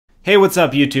Hey, what's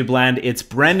up YouTube land? It's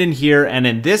Brendan here, and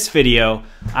in this video,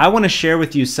 I want to share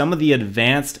with you some of the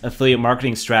advanced affiliate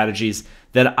marketing strategies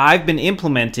that I've been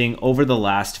implementing over the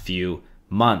last few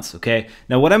months, okay?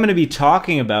 Now, what I'm going to be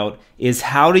talking about is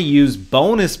how to use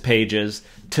bonus pages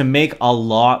to make a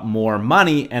lot more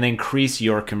money and increase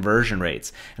your conversion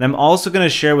rates. And I'm also going to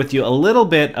share with you a little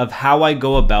bit of how I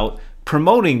go about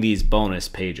promoting these bonus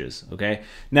pages, okay?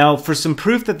 Now, for some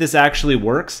proof that this actually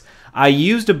works, I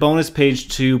used a bonus page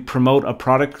to promote a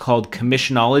product called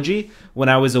Commissionology when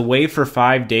I was away for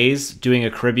 5 days doing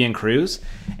a Caribbean cruise.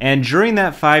 And during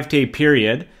that 5-day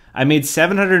period, I made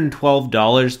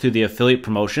 $712 through the affiliate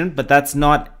promotion, but that's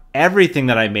not everything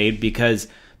that I made because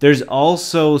there's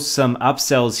also some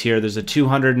upsells here. There's a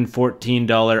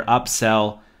 $214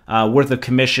 upsell worth of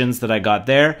commissions that I got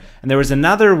there. And there was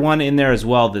another one in there as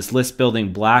well, this list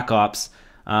building Black Ops.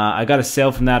 I got a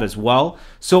sale from that as well.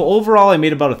 So overall, I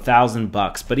made about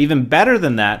 $1,000. But even better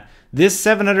than that, this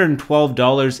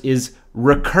 $712 is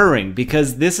recurring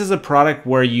because this is a product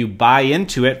where you buy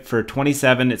into it for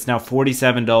 $27. It's now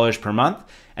 $47 per month.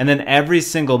 And then every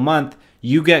single month,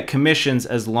 you get commissions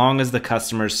as long as the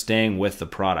customer is staying with the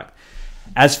product.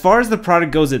 As far as the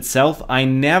product goes itself, I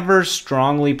never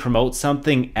strongly promote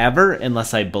something ever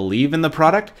unless I believe in the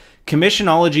product.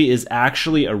 Commissionology is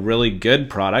actually a really good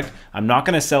product. I'm not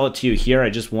going to sell it to you here. I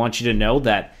just want you to know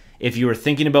that if you were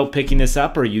thinking about picking this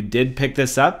up or you did pick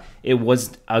this up, it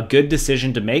was a good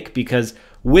decision to make because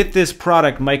with this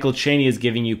product, Michael Chaney is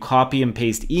giving you copy and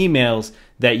paste emails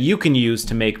that you can use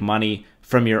to make money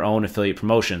from your own affiliate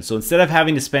promotion. So instead of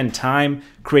having to spend time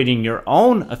creating your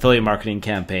own affiliate marketing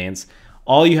campaigns,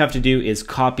 all you have to do is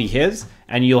copy his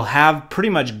and you'll have pretty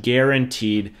much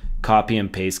guaranteed copy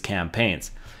and paste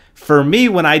campaigns. For me,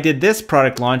 when I did this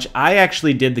product launch, I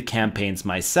actually did the campaigns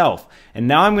myself. And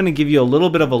now I'm going to give you a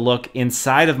little bit of a look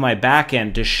inside of my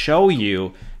backend to show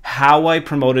you how I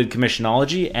promoted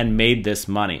Commissionology and made this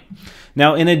money.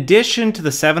 Now, in addition to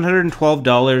the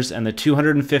 $712 and the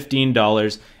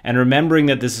 $215, and remembering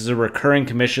that this is a recurring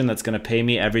commission that's going to pay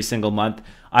me every single month,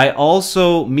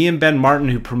 me and Ben Martin,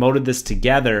 who promoted this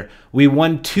together, we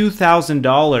won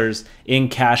 $2,000 in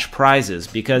cash prizes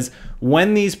because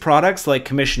when these products like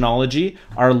Commissionology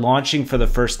are launching for the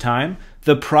first time,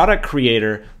 the product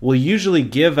creator will usually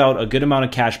give out a good amount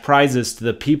of cash prizes to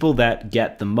the people that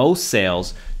get the most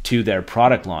sales to their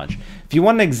product launch. If you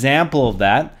want an example of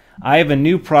that, I have a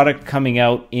new product coming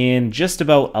out in just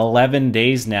about 11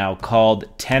 days now called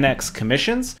 10x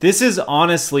Commissions. This is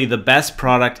honestly the best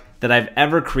product that I've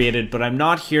ever created, but I'm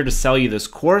not here to sell you this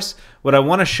course. What I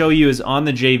want to show you is on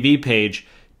the JV page,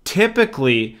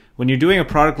 typically when you're doing a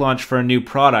product launch for a new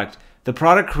product, the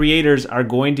product creators are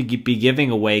going to be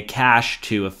giving away cash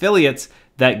to affiliates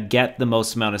that get the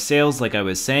most amount of sales, like I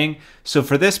was saying. So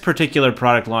for this particular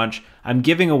product launch, I'm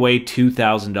giving away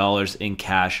 $2,000 in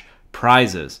cash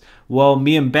prizes. Well,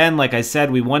 me and Ben, like I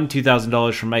said, we won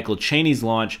 $2,000 from Michael Chaney's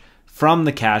launch from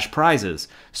the cash prizes.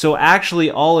 So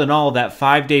actually, all in all, that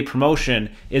 5-day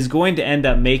promotion is going to end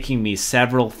up making me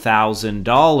several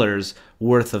 $1,000s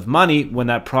worth of money when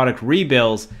that product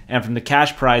rebills and from the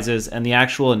cash prizes and the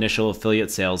actual initial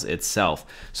affiliate sales itself.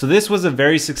 So this was a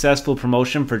very successful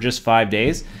promotion for just 5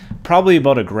 days, probably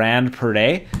about $1,000 per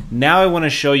day. Now I want to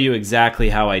show you exactly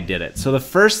how I did it. So the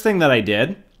first thing that I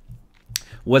did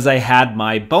was I had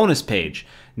my bonus page.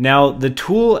 Now, the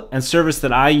tool and service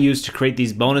that I use to create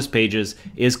these bonus pages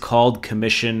is called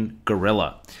Commission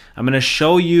Gorilla. I'm going to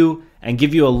show you and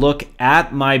give you a look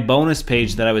at my bonus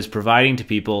page that I was providing to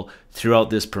people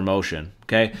throughout this promotion.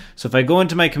 Okay, so if I go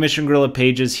into my Commission Gorilla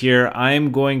pages here,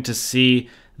 I'm going to see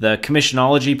the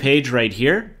Commissionology page right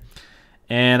here.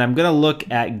 And I'm going to look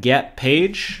at Get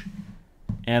Page.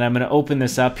 And I'm going to open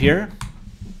this up here.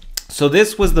 So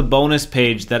this was the bonus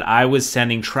page that I was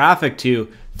sending traffic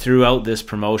to throughout this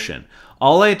promotion.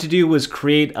 All I had to do was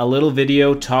create a little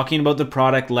video talking about the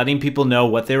product, letting people know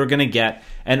what they were going to get,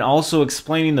 and also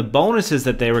explaining the bonuses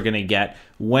that they were going to get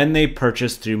when they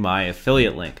purchased through my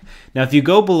affiliate link. Now, if you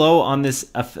go below on this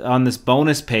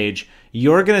bonus page,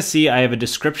 you're going to see I have a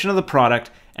description of the product,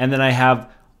 and then I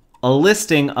have a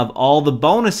listing of all the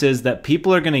bonuses that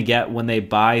people are going to get when they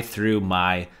buy through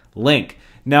my link.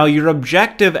 Now, your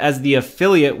objective as the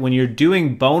affiliate when you're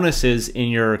doing bonuses in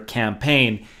your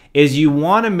campaign is you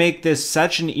want to make this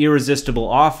such an irresistible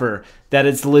offer that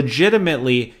it's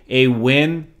legitimately a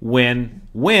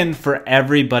win-win-win for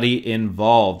everybody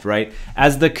involved, right?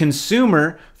 As the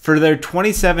consumer, for their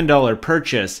 $27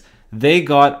 purchase, they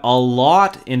got a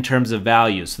lot in terms of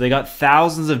value. So they got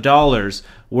thousands of dollars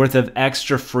worth of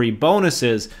extra free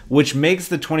bonuses, which makes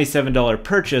the $27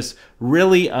 purchase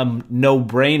really a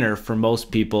no-brainer for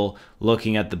most people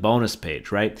looking at the bonus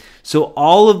page, right? So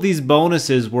all of these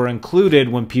bonuses were included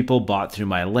when people bought through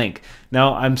my link.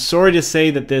 Now, I'm sorry to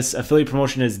say that this affiliate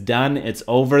promotion is done. It's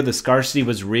over. The scarcity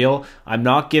was real. I'm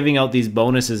not giving out these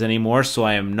bonuses anymore, so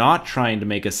I am not trying to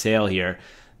make a sale here.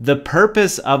 The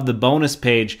purpose of the bonus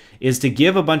page is to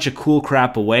give a bunch of cool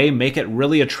crap away, make it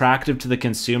really attractive to the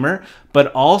consumer,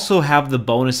 but also have the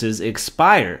bonuses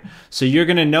expire. So you're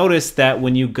going to notice that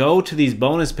when you go to these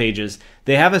bonus pages,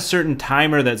 they have a certain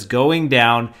timer that's going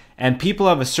down, and people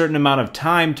have a certain amount of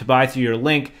time to buy through your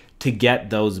link to get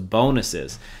those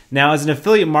bonuses. Now, as an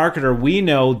affiliate marketer, we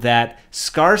know that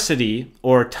scarcity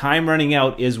or time running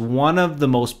out is one of the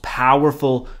most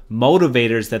powerful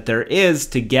motivators that there is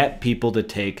to get people to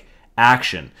take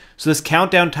action. So this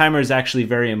countdown timer is actually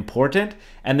very important,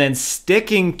 and then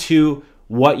sticking to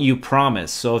what you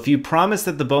promise. So if you promise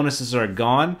that the bonuses are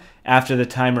gone after the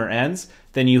timer ends,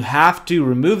 then you have to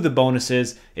remove the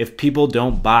bonuses if people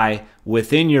don't buy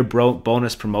within your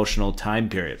bonus promotional time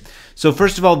period. So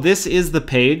first of all, this is the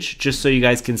page, just so you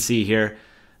guys can see here.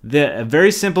 A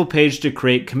very simple page to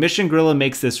create. Commission Gorilla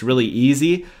makes this really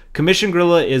easy. Commission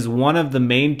Gorilla is one of the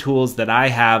main tools that I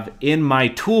have in my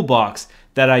toolbox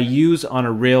that I use on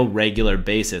a real regular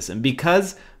basis. And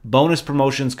because bonus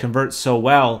promotions convert so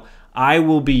well, I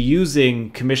will be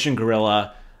using Commission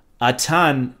Gorilla a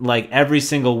ton, like every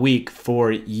single week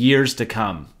for years to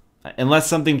come. Unless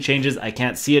something changes, I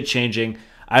can't see it changing,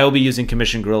 I will be using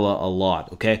Commission Gorilla a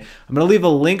lot, okay? I'm gonna leave a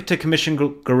link to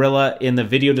Commission Gorilla in the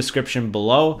video description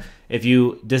below. If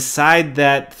you decide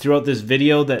that throughout this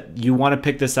video that you wanna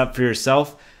pick this up for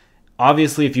yourself,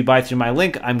 obviously if you buy through my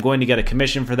link, I'm going to get a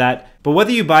commission for that. But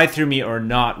whether you buy through me or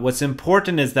not, what's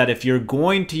important is that if you're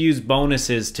going to use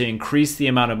bonuses to increase the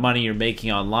amount of money you're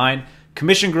making online,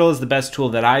 Commission Gorilla is the best tool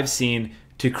that I've seen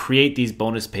to create these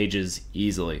bonus pages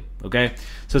easily, okay?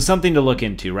 So something to look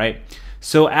into, right?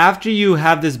 So after you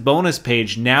have this bonus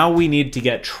page, now we need to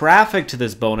get traffic to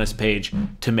this bonus page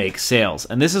to make sales.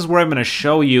 And this is where I'm gonna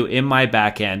show you in my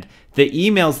back end the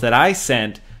emails that I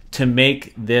sent to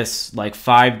make this like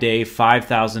 5-day,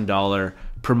 $5,000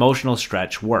 promotional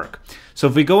stretch work. So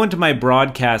if we go into my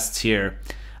broadcasts here,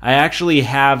 I actually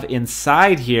have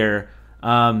inside here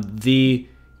the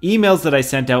emails that I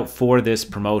sent out for this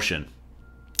promotion.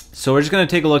 So we're just going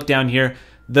to take a look down here.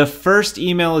 The first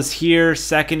email is here,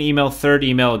 second email, third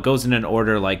email. It goes in an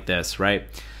order like this, right?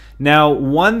 Now,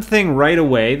 one thing right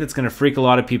away that's going to freak a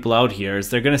lot of people out here is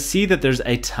they're going to see that there's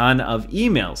a ton of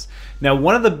emails. Now,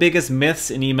 one of the biggest myths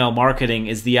in email marketing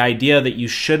is the idea that you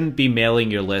shouldn't be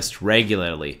mailing your list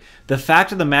regularly. The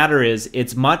fact of the matter is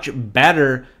it's much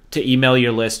better to email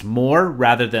your list more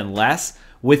rather than less.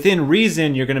 Within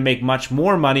reason, you're going to make much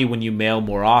more money when you mail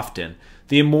more often.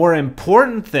 The more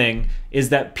important thing is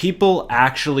that people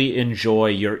actually enjoy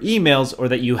your emails or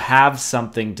that you have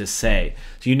something to say.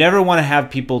 So you never want to have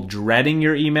people dreading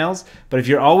your emails, but if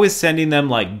you're always sending them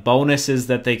like bonuses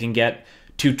that they can get,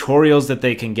 tutorials that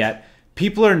they can get,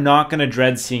 people are not going to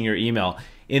dread seeing your email.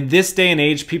 In this day and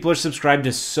age, people are subscribed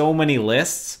to so many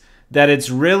lists that it's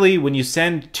really, when you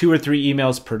send 2 or 3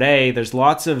 emails per day, there's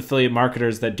lots of affiliate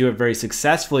marketers that do it very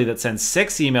successfully that send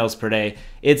 6 emails per day.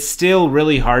 It's still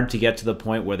really hard to get to the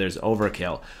point where there's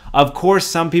overkill. Of course,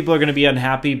 some people are going to be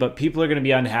unhappy, but people are going to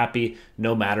be unhappy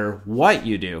no matter what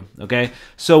you do, okay?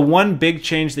 So one big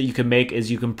change that you can make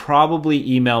is you can probably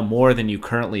email more than you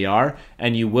currently are,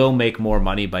 and you will make more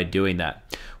money by doing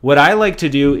that. What I like to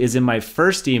do is in my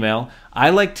first email,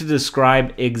 I like to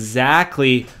describe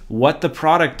exactly what the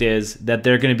product is that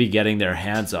they're going to be getting their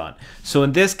hands on. So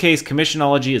in this case,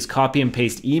 Commissionology is copy and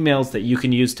paste emails that you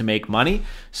can use to make money.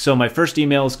 So my first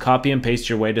email is copy and paste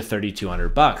your way to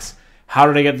 $3,200. How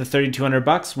did I get the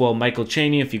 $3,200? Well, Michael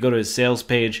Chaney, if you go to his sales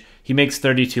page, he makes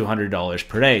 $3,200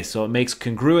 per day. So it makes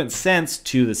congruent sense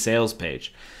to the sales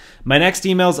page. My next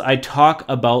emails, I talk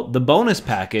about the bonus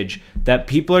package that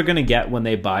people are going to get when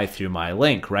they buy through my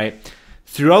link, right?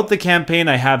 Throughout the campaign,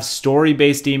 I have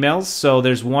story-based emails. So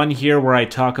there's one here where I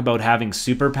talk about having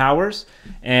superpowers.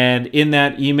 And in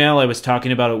that email, I was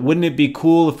talking about it. Wouldn't it be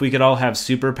cool if we could all have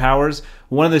superpowers?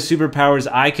 One of the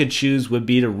superpowers I could choose would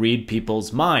be to read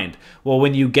people's mind. Well,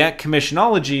 when you get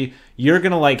Commissionology, you're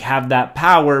going to like have that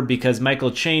power because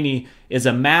Michael Chaney is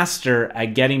a master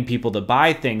at getting people to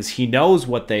buy things. He knows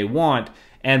what they want.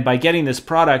 And by getting this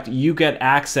product, you get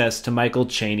access to Michael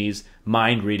Chaney's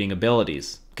mind reading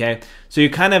abilities. Okay, so you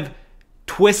kind of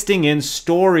twisting in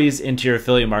stories into your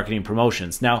affiliate marketing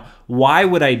promotions. Now, why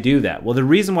would I do that? Well, the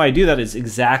reason why I do that is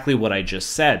exactly what I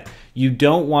just said. You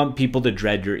don't want people to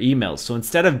dread your emails. So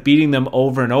instead of beating them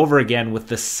over and over again with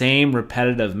the same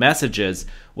repetitive messages,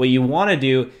 what you want to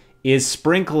do is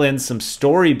sprinkle in some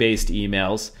story-based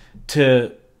emails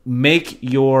to make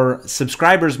your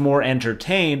subscribers more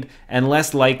entertained and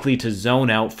less likely to zone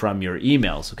out from your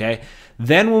emails, okay?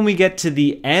 Then when we get to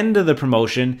the end of the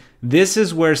promotion, this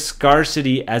is where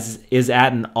scarcity is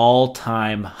at an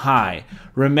all-time high.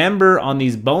 Remember, on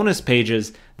these bonus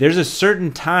pages, there's a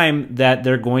certain time that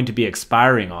they're going to be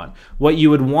expiring on. What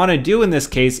you would want to do in this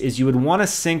case is you would want to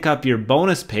sync up your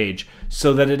bonus page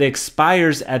so that it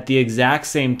expires at the exact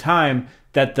same time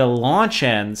that the launch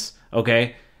ends,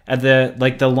 okay? At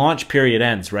the launch period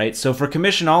ends, right? So for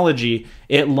Commissionology,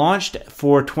 it launched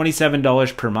for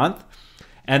 $27 per month.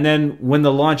 And then when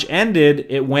the launch ended,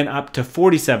 it went up to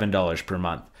 $47 per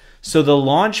month. So the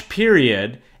launch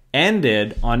period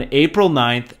ended on April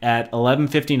 9th at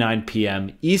 11:59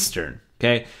 p.m. Eastern,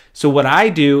 okay? So what I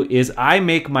do is I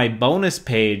make my bonus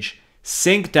page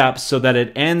synced up so that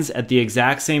it ends at the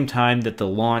exact same time that the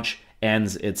launch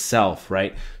ends itself,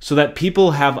 right? So that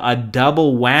people have a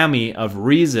double whammy of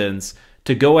reasons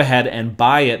to go ahead and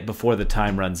buy it before the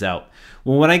time runs out.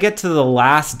 Well, when I get to the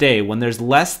last day, when there's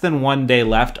less than 1 day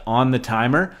left on the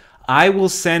timer, I will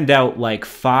send out like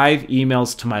 5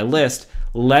 emails to my list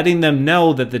letting them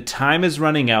know that the time is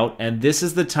running out and this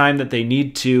is the time that they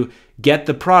need to get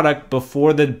the product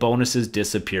before the bonuses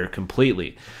disappear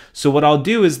completely. So what I'll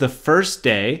do is the first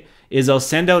day is I'll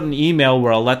send out an email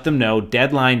where I'll let them know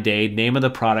deadline day, name of the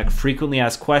product, frequently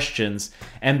asked questions.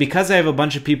 And because I have a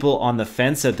bunch of people on the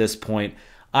fence at this point,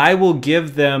 I will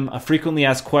give them a frequently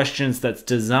asked questions that's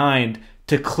designed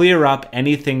to clear up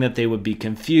anything that they would be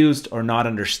confused or not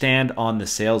understand on the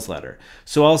sales letter.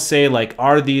 So I'll say like,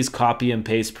 are these copy and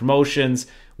paste promotions?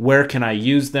 Where can I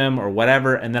use them or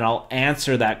whatever? And then I'll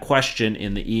answer that question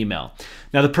in the email.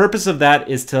 Now the purpose of that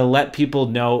is to let people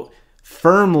know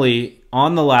firmly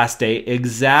on the last day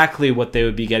exactly what they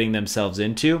would be getting themselves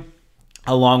into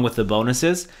along with the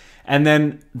bonuses. And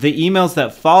then the emails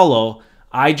that follow,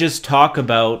 I just talk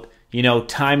about, you know,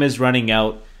 time is running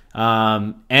out,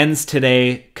 ends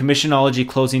today, Commissionology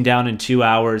closing down in 2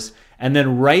 hours. And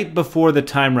then right before the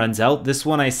time runs out, this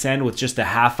one I send with just a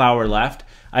half hour left,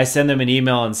 I send them an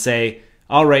email and say,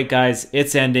 all right, guys,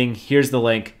 it's ending. Here's the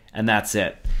link. And that's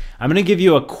it. I'm going to give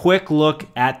you a quick look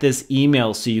at this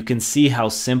email so you can see how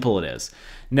simple it is.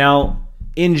 Now,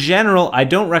 in general, I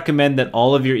don't recommend that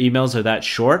all of your emails are that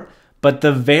short, but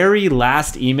the very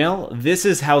last email, this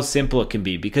is how simple it can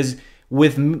be, because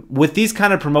with these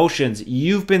kind of promotions,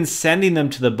 you've been sending them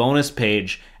to the bonus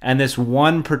page and this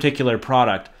one particular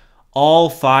product all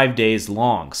 5 days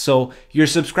long. So your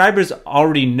subscribers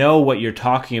already know what you're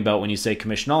talking about when you say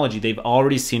Commissionology. They've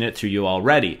already seen it through you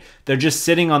already. They're just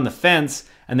sitting on the fence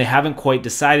and they haven't quite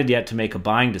decided yet to make a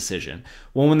buying decision.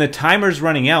 Well, when the timer's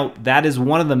running out, that is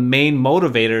one of the main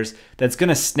motivators that's going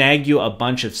to snag you a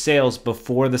bunch of sales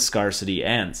before the scarcity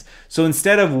ends. So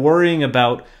instead of worrying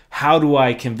about how do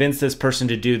I convince this person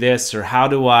to do this, or how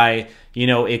do I, you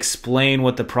know, explain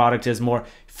what the product is more,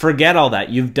 forget all that.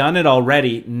 You've done it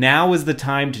already. Now is the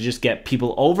time to just get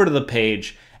people over to the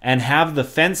page and have the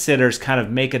fence sitters kind of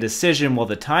make a decision while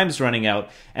the time's running out.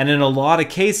 And in a lot of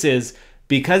cases,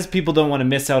 because people don't want to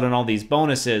miss out on all these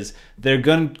bonuses, they're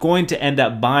going to end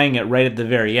up buying it right at the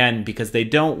very end because they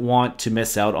don't want to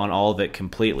miss out on all of it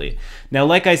completely. Now,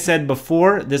 like I said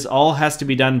before, this all has to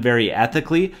be done very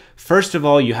ethically. First of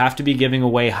all, you have to be giving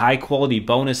away high quality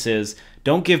bonuses.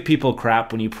 Don't give people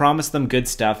crap. When you promise them good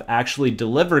stuff, actually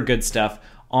deliver good stuff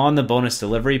on the bonus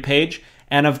delivery page.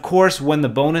 And of course, when the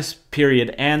bonus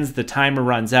period ends, the timer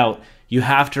runs out, you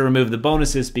have to remove the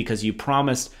bonuses because you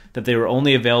promised that they were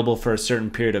only available for a certain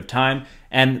period of time.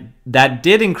 And that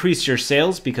did increase your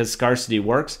sales because scarcity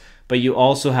works, but you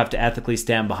also have to ethically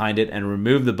stand behind it and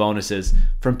remove the bonuses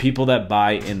from people that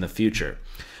buy in the future.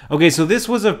 Okay, so this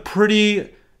was a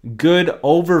pretty good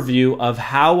overview of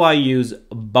how I use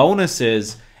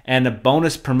bonuses and a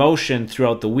bonus promotion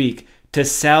throughout the week to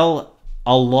sell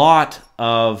a lot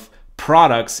of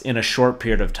products in a short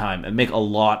period of time and make a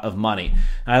lot of money.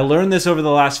 I learned this over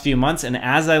the last few months, and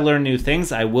as I learn new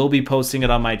things, I will be posting it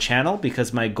on my channel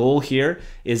because my goal here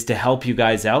is to help you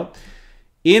guys out.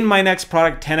 In my next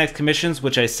product, 10x Commissions,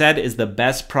 which I said is the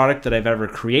best product that I've ever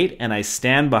created, and I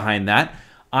stand behind that,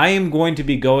 I am going to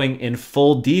be going in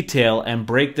full detail and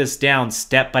break this down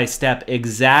step by step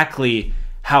exactly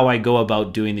how I go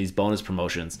about doing these bonus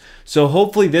promotions. So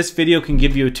hopefully this video can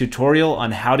give you a tutorial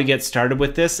on how to get started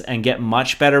with this and get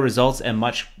much better results and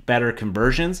much better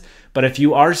conversions. But if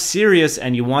you are serious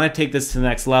and you want to take this to the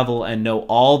next level and know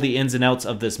all the ins and outs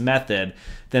of this method,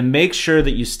 then make sure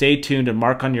that you stay tuned and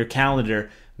mark on your calendar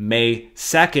May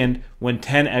 2nd when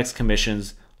 10x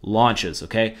commissions launches,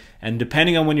 okay? And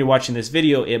depending on when you're watching this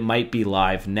video, it might be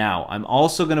live now. I'm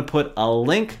also going to put a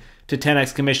link to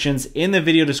 10x commissions in the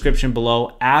video description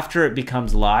below after it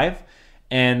becomes live.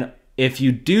 And if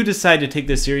you do decide to take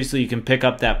this seriously, you can pick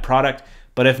up that product.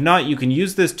 But if not, you can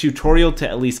use this tutorial to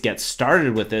at least get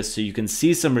started with this so you can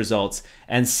see some results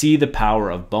and see the power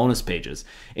of bonus pages.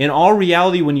 In all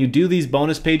reality, when you do these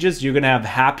bonus pages, you're going to have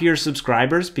happier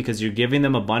subscribers because you're giving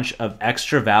them a bunch of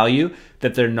extra value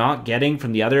that they're not getting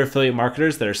from the other affiliate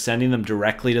marketers that are sending them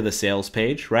directly to the sales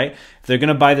page, right? If they're going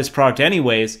to buy this product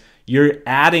anyways, you're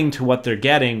adding to what they're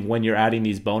getting when you're adding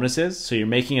these bonuses. So you're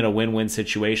making it a win-win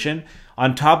situation.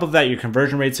 On top of that, your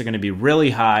conversion rates are going to be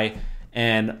really high.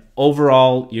 And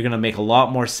overall, you're going to make a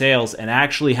lot more sales and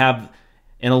actually have,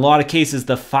 in a lot of cases,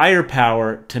 the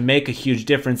firepower to make a huge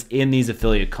difference in these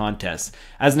affiliate contests.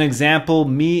 As an example,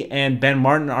 me and Ben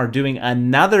Martin are doing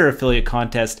another affiliate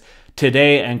contest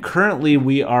today, and currently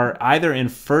we are either in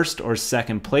first or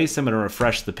second place. I'm going to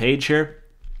refresh the page here.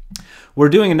 We're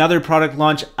doing another product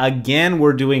launch. Again,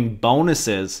 we're doing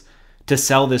bonuses to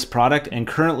sell this product, and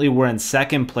currently we're in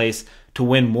second place to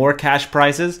win more cash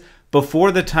prizes.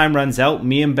 Before the time runs out,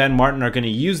 me and Ben Martin are going to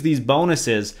use these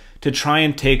bonuses to try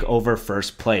and take over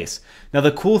first place. Now,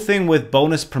 the cool thing with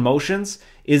bonus promotions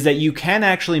is that you can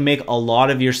actually make a lot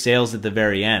of your sales at the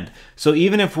very end. So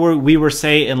even if we were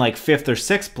say in like 5th or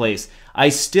 6th place, I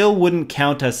still wouldn't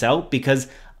count us out because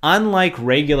unlike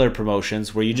regular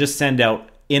promotions where you just send out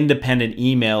independent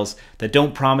emails that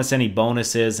don't promise any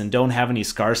bonuses and don't have any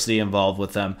scarcity involved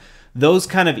with them, those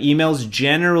kind of emails,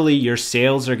 generally your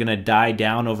sales are going to die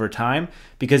down over time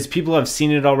because people have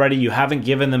seen it already. You haven't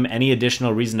given them any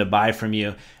additional reason to buy from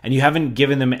you, and you haven't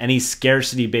given them any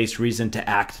scarcity-based reason to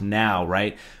act now,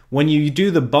 right? When you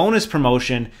do the bonus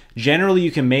promotion, generally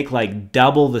you can make like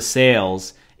double the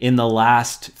sales in the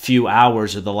last few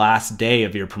hours or the last day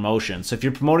of your promotion. So if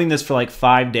you're promoting this for like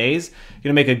 5 days, you're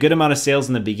gonna make a good amount of sales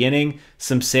in the beginning,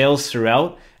 some sales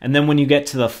throughout, and then when you get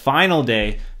to the final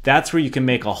day, that's where you can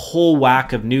make a whole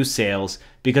whack of new sales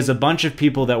because a bunch of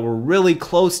people that were really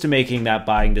close to making that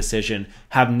buying decision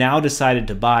have now decided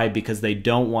to buy because they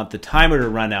don't want the timer to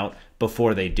run out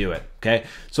before they do it, okay?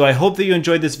 So I hope that you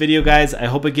enjoyed this video, guys. I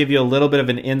hope it gave you a little bit of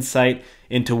an insight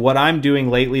into what I'm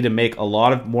doing lately to make a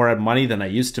lot more money than I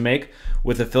used to make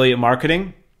with affiliate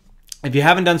marketing. If you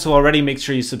haven't done so already, make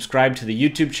sure you subscribe to the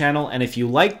YouTube channel. And if you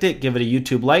liked it, give it a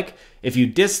YouTube like. If you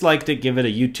disliked it, give it a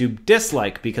YouTube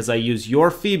dislike because I use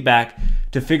your feedback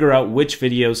to figure out which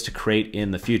videos to create in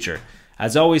the future.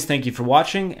 As always, thank you for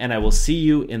watching, and I will see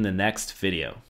you in the next video.